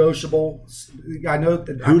are negotiable.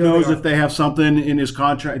 Who knows if they have something in his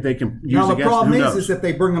contract they can use against him? Now the problem is if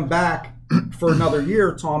they bring him back for another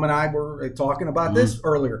year. Tom and I were talking about this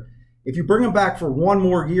earlier. If you bring him back for one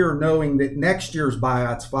more year, knowing that next year's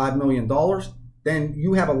buyout's $5 million, then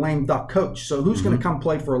you have a lame duck coach. So who's going to come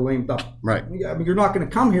play for a lame duck? Right. You're not going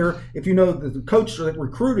to come here if you know that the coach that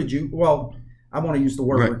recruited you. Well, I want to use the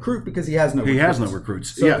word recruit because he has no recruits. He has no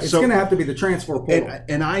recruits. So it's going to have to be the transfer portal.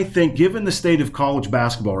 And I think given the state of college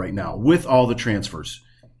basketball right now, with all the transfers,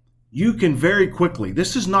 you can very quickly,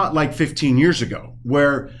 this is not like 15 years ago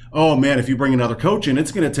where, oh man, if you bring another coach in,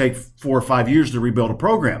 it's going to take 4 or 5 years to rebuild a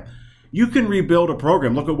program. You can rebuild a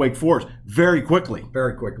program, look at Wake Forest, very quickly.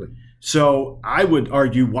 Very quickly. So I would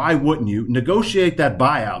argue, why wouldn't you negotiate that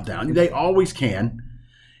buyout down? They always can.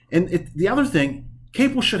 And the other thing,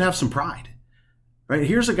 Capel should have some pride. Right?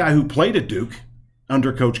 Here's a guy who played at Duke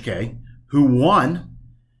under Coach K, who won.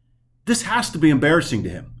 This has to be embarrassing to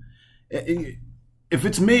him. If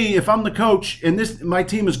it's me, if I'm the coach, and my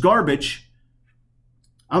team is garbage,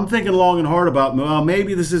 I'm thinking long and hard about, well,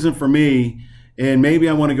 maybe this isn't for me, and maybe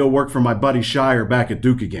I want to go work for my buddy Shire back at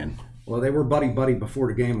Duke again. Well, they were buddy before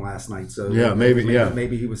the game last night, so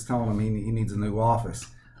maybe he was telling him he needs a new office.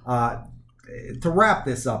 To wrap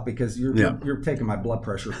this up, because you're taking my blood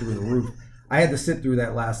pressure through the roof. I had to sit through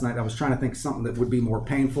that last night. I was trying to think of something that would be more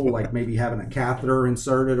painful, like maybe having a catheter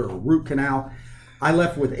inserted or a root canal. I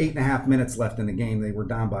left with 8.5 minutes left in the game. They were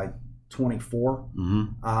down by 24.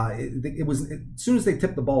 It was as soon as they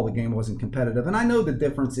tipped the ball, the game wasn't competitive. And I know the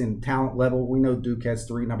difference in talent level. We know Duke has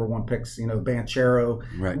 3 number 1 picks. Banchero.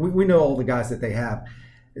 Right. We know all the guys that they have.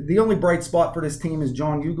 The only bright spot for this team is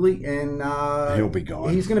John Ugly, and he'll be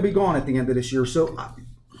gone. He's going to be gone at the end of this year. So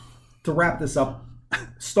to wrap this up,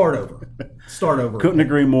 start over. Couldn't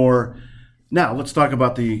agree more. Now let's talk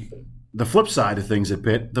about the flip side of things at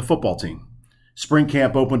Pitt, the football team. Spring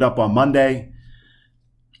camp opened up on Monday.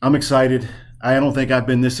 I'm excited. I don't think I've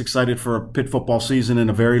been this excited for a Pitt football season in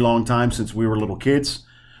a very long time since we were little kids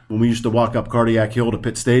when we used to walk up Cardiac Hill to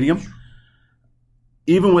Pitt Stadium.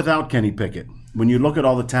 Even without Kenny Pickett, when you look at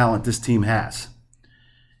all the talent this team has.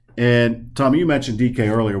 And, Tommy, you mentioned DK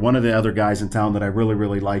earlier. One of the other guys in town that I really,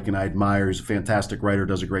 really like and I admire, he's a fantastic writer,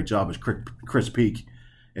 does a great job, is Chris Peak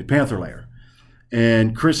at Panther Lair.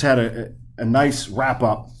 And Chris had a nice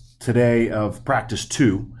wrap-up today of practice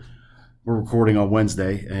 2. We're recording on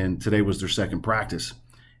Wednesday, and today was their second practice.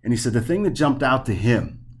 And he said the thing that jumped out to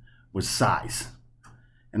him was size.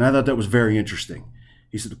 And I thought that was very interesting.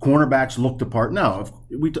 He said the cornerbacks looked the part. No,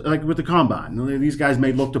 like with the combine, these guys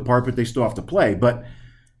may look the part, but they still have to play. But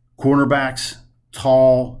cornerbacks,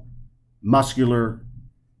 tall, muscular,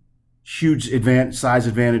 huge size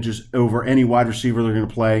advantages over any wide receiver they're going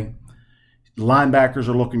to play. Linebackers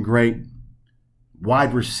are looking great.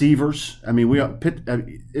 Wide receivers, I mean,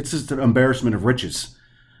 it's just an embarrassment of riches.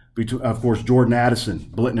 Of course, Jordan Addison,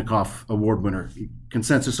 Blitnikoff Award winner,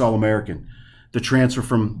 consensus All-American. The transfer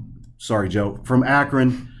from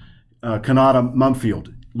Akron, Kanata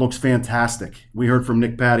Mumfield, looks fantastic. We heard from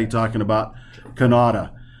Nick Patty talking about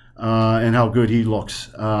Kanata and how good he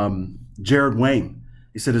looks. Jared Wayne,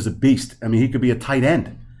 he said, is a beast. I mean, he could be a tight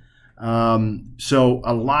end. So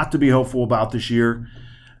a lot to be hopeful about this year.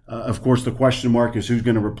 Of course, the question mark is who's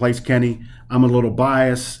going to replace Kenny. I'm a little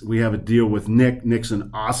biased. We have a deal with Nick. Nick's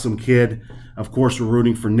an awesome kid. Of course, we're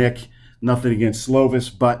rooting for Nick. Nothing against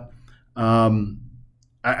Slovis, but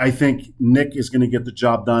I think Nick is going to get the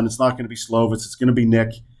job done. It's not going to be Slovis. It's going to be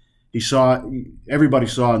Nick. Everybody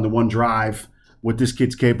saw in the one drive what this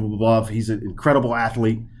kid's capable of. He's an incredible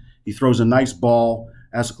athlete. He throws a nice ball.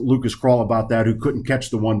 Ask Lucas Krull about that, who couldn't catch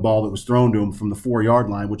the one ball that was thrown to him from the 4-yard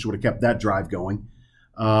line, which would have kept that drive going.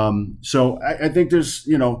 So I think there's,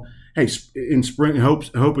 hey, in spring,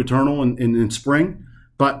 hope eternal in spring.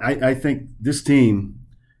 But I think this team,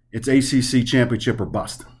 it's ACC championship or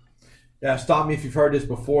bust. Yeah, stop me if you've heard this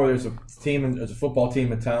before. There's a football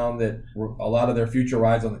team in town that a lot of their future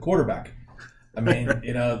rides on the quarterback. I mean,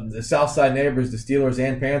 the Southside neighbors, the Steelers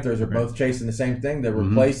and Panthers, are both chasing the same thing. They're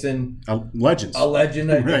replacing a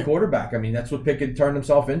legend at quarterback. I mean, that's what Pickett turned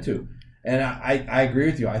himself into. And I agree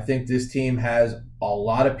with you. I think this team has a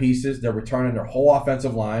lot of pieces. They're returning their whole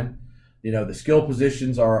offensive line. The skill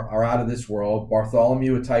positions are out of this world.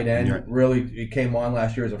 Bartholomew, a tight end, really it came on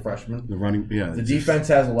last year as a freshman. The defense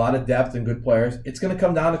has a lot of depth and good players. It's going to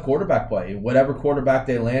come down to quarterback play. Whatever quarterback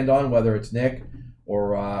they land on, whether it's Nick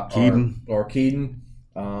or Keaton,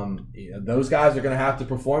 those guys are going to have to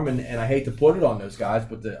perform. And I hate to put it on those guys,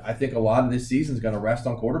 but I think a lot of this season is going to rest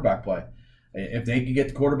on quarterback play. If they can get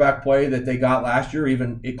the quarterback play that they got last year,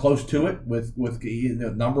 even close to it with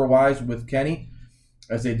number-wise with Kenny,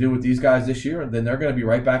 as they do with these guys this year, then they're going to be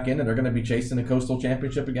right back in and they're going to be chasing the Coastal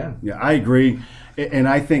Championship again. Yeah, I agree. And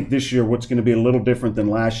I think this year what's going to be a little different than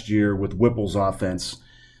last year with Whipple's offense,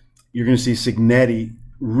 you're going to see Cignetti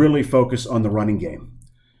really focus on the running game.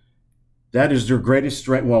 That is their greatest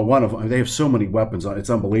strength. Well, one of them. They have so many weapons on it. It's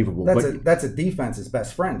unbelievable. That's a defense's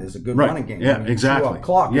best friend is a good running game. Yeah, exactly.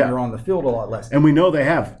 Clock and you're on the field a lot less. And we know they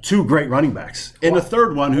have 2 great running backs. And a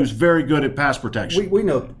third one who's very good at pass protection. We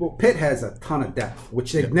know Pitt has a ton of depth,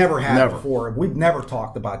 which they've never had before. We've never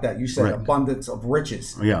talked about that. You said abundance of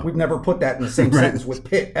riches. Yeah. We've never put that in the same sentence with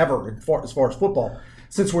Pitt ever as far as football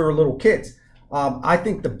since we were little kids. I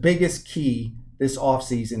think the biggest key this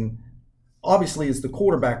offseason obviously is the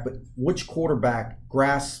quarterback, but which quarterback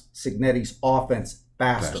grasps Cignetti's offense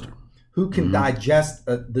faster? Who can digest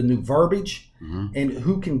the new verbiage and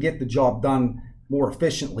who can get the job done more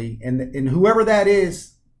efficiently? And whoever that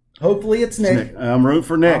is, hopefully it's Nick. I'm rooting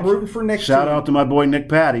for Nick. Shout out to my boy Nick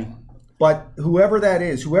Patty. But whoever that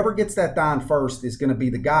is, whoever gets that down first is going to be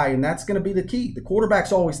the guy, and that's going to be the key. The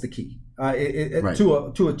quarterback's always the key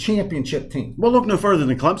to a championship team. Well, look no further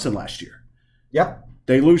than Clemson last year. Yep.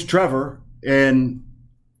 They lose Trevor, and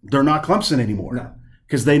they're not Clemson anymore. No.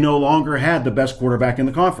 Because they no longer had the best quarterback in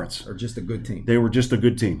the conference. Or just a good team. They were just a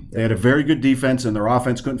good team. They had a very good defense, and their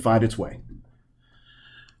offense couldn't find its way.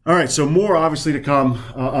 All right, so more obviously to come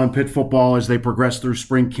on Pitt football as they progress through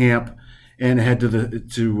spring camp and head to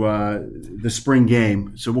the spring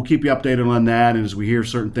game. So we'll keep you updated on that, and as we hear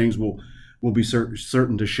certain things, we'll be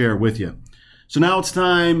certain to share with you. So now it's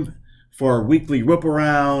time for our weekly whip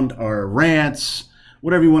around, our rants,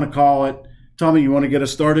 whatever you want to call it. Tommy, you want to get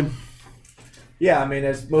us started? Yeah, I mean,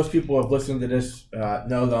 as most people have listened to this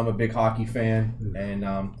know that I'm a big hockey fan, and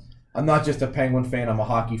I'm not just a Penguin fan, I'm a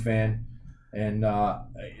hockey fan. And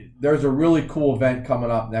there's a really cool event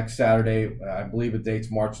coming up next Saturday. I believe it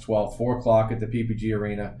dates March 12th, 4 o'clock at the PPG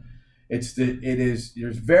Arena.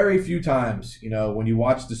 There's very few times, when you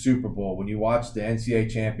watch the Super Bowl, when you watch the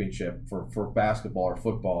NCAA championship for basketball or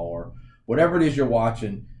football or whatever it is you're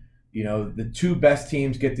watching, the two best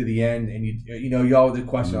teams get to the end, and you always the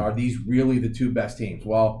question, are these really the two best teams?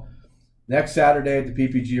 Well, next Saturday at the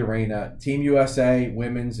PPG Arena, Team USA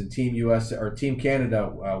women's and Team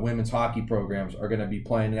Canada women's hockey programs are going to be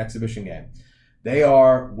playing an exhibition game. They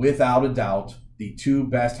are, without a doubt, the two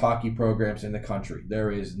best hockey programs in the country. There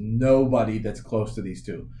is nobody that's close to these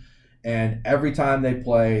two. And every time they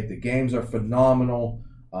play, the games are phenomenal.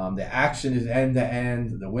 The action is end to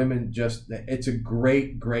end. The women it's a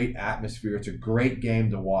great, great atmosphere. It's a great game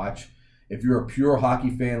to watch. If you're a pure hockey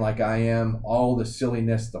fan like I am, all the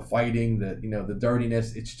silliness, the fighting, the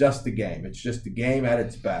dirtiness, it's just the game. It's just the game at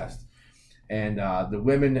its best. And the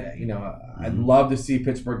women, I'd love to see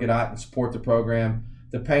Pittsburgh get out and support the program.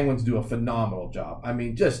 The Penguins do a phenomenal job. I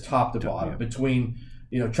mean, just top to bottom between,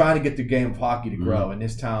 trying to get the game of hockey to grow. And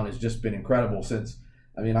this town has just been incredible since,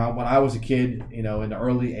 when I was a kid, in the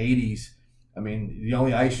early 80s, the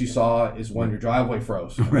only ice you saw is when your driveway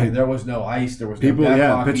froze. There was no ice. There was no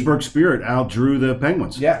hockey. Pittsburgh Spirit outdrew the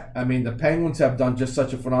Penguins. Yeah, the Penguins have done just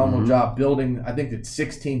such a phenomenal job building. I think it's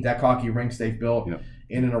 16 deck hockey rinks they've built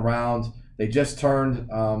in and around. They just turned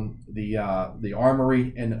the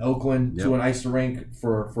Armory in Oakland to an ice rink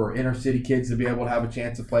for inner city kids to be able to have a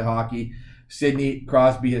chance to play hockey. Sidney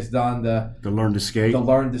Crosby has done the learn to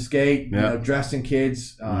skate. Dressing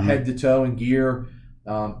kids head to toe in gear.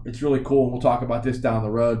 It's really cool, and we'll talk about this down the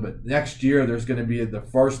road. But next year, there's going to be the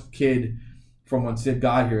first kid from when Sid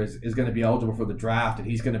got here is going to be eligible for the draft, and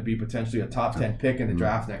he's going to be potentially a top 10 pick in the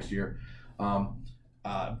draft next year.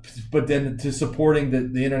 But then to supporting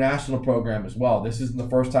the international program as well. This isn't the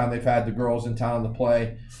first time they've had the girls in town to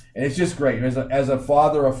play, and it's just great. As a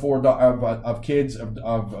father of four kids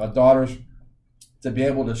of daughters, to be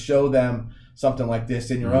able to show them something like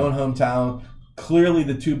this in your own hometown. Clearly,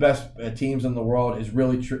 the two best teams in the world is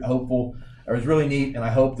really hopeful, or is really neat, and I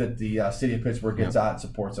hope that the city of Pittsburgh gets out and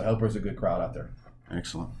supports. I hope there's a good crowd out there.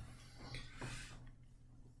 Excellent.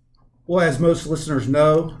 Well, as most listeners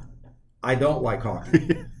know, I don't like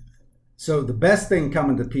hockey. So the best thing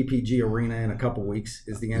coming to PPG Arena in a couple weeks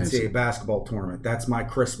is the NCAA basketball tournament. That's my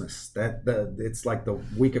Christmas. It's like the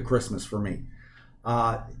week of Christmas for me.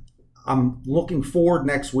 I'm looking forward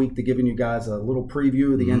next week to giving you guys a little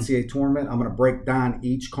preview of the NCAA tournament. I'm going to break down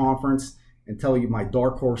each conference and tell you my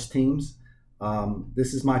dark horse teams.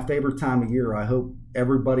 This is my favorite time of year. I hope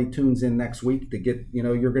everybody tunes in next week to get,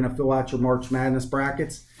 you're going to fill out your March Madness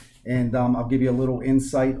brackets. And I'll give you a little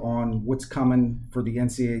insight on what's coming for the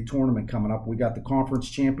NCAA tournament coming up. We got the conference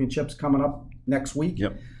championships coming up next week.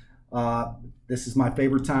 Yep. This is my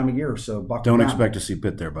favorite time of year. So buckle Don't down. Expect to see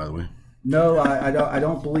Pitt there, by the way. No, I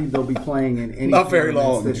don't believe they'll be playing in any. Not very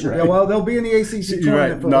long. This year. Right. Yeah, well, they'll be in the ACC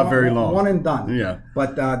tournament for Not very long. One and done. Yeah.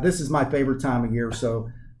 But this is my favorite time of year,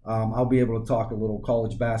 so I'll be able to talk a little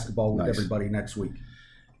college basketball with everybody next week.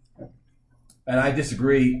 And I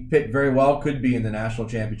disagree. Pitt very well could be in the national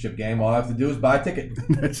championship game. All I have to do is buy a ticket.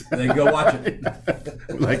 Then go watch it.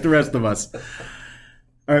 Like the rest of us.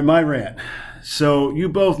 All right, my rant. So you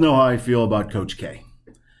both know how I feel about Coach K.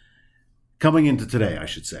 Coming into today, I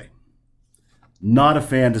should say. Not a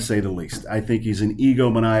fan, to say the least. I think he's an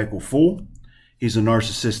egomaniacal fool. He's a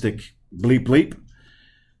narcissistic bleep bleep.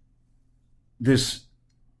 This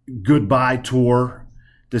goodbye tour,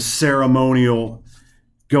 this ceremonial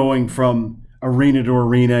going from arena to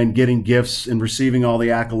arena and getting gifts and receiving all the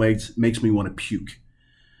accolades makes me want to puke.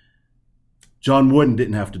 John Wooden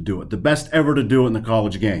didn't have to do it. The best ever to do it in the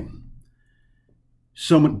college game.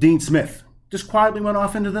 Dean Smith just quietly went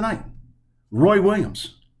off into the night. Roy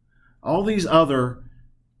Williams. All these other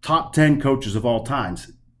top 10 coaches of all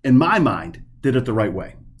times, in my mind, did it the right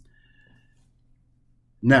way.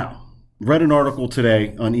 Now, read an article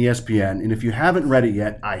today on ESPN, and if you haven't read it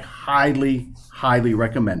yet, I highly, highly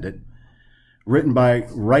recommend it. Written by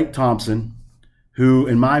Wright Thompson, who,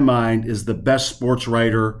 in my mind, is the best sports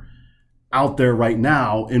writer out there right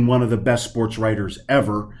now and one of the best sports writers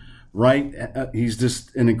ever. Right? He's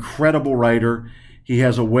just an incredible writer. He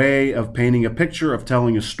has a way of painting a picture, of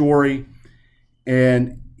telling a story.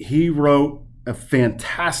 And he wrote a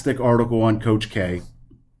fantastic article on Coach K.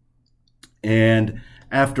 And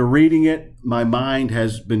after reading it, my mind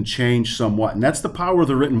has been changed somewhat. And that's the power of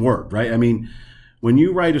the written word, right? I mean, when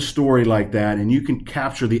you write a story like that and you can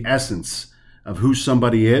capture the essence of who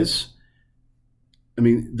somebody is, I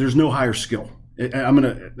mean, there's no higher skill. I'm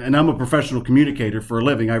a professional communicator for a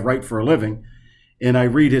living. I write for a living, and I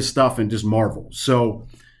read his stuff and just marvel. So,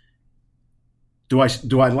 do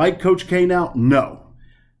I like Coach K now? No.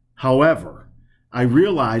 However, I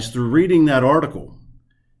realized through reading that article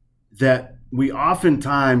that we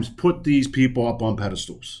oftentimes put these people up on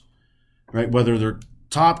pedestals, right? Whether they're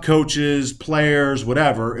top coaches, players,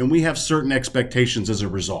 whatever, and we have certain expectations as a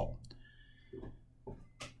result.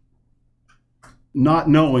 Not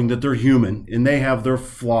knowing that they're human and they have their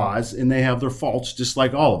flaws and they have their faults just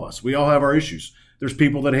like all of us. We all have our issues. There's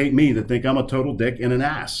people that hate me that think I'm a total dick and an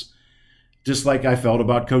ass, just like I felt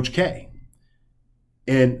about Coach K.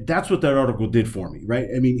 And that's what that article did for me, right?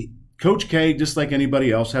 I mean, Coach K, just like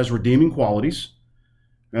anybody else, has redeeming qualities,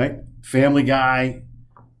 right? Family guy,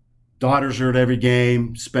 daughters are at every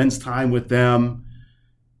game, spends time with them.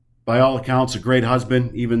 By all accounts, a great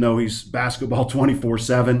husband, even though he's basketball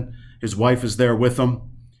 24/7. His wife is there with him.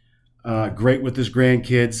 Great with his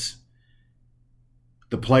grandkids.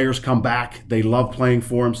 The players come back. They love playing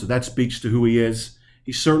for him, so that speaks to who he is.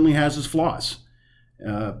 He certainly has his flaws.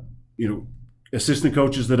 Assistant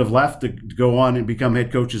coaches that have left to go on and become head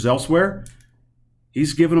coaches elsewhere,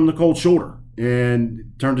 he's given them the cold shoulder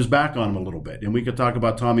and turned his back on them a little bit. And we could talk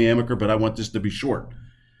about Tommy Amaker, but I want this to be short.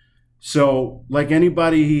 So like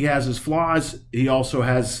anybody, he has his flaws. He also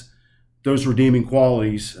has those redeeming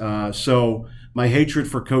qualities. So my hatred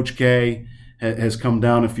for Coach K has come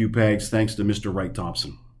down a few pegs thanks to Mr. Wright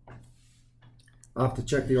Thompson. I'll have to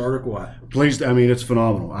check the article out. Please, I mean, it's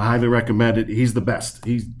phenomenal. I highly recommend it. He's the best.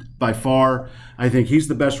 He's by far, I think he's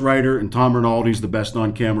the best writer, and Tom Rinaldi's the best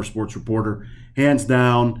on-camera sports reporter. Hands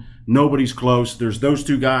down, nobody's close. There's those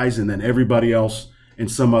two guys and then everybody else in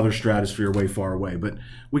some other stratosphere way far away. But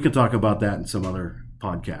we can talk about that in some other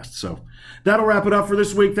podcast. So that'll wrap it up for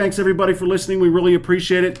this week. Thanks, everybody, for listening. We really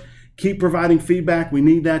appreciate it. Keep providing feedback. We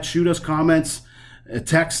need that. Shoot us comments,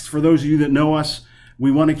 texts for those of you that know us. We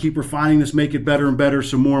want to keep refining this, make it better and better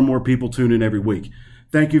so more and more people tune in every week.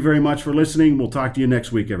 Thank you very much for listening. We'll talk to you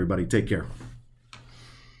next week, everybody. Take care.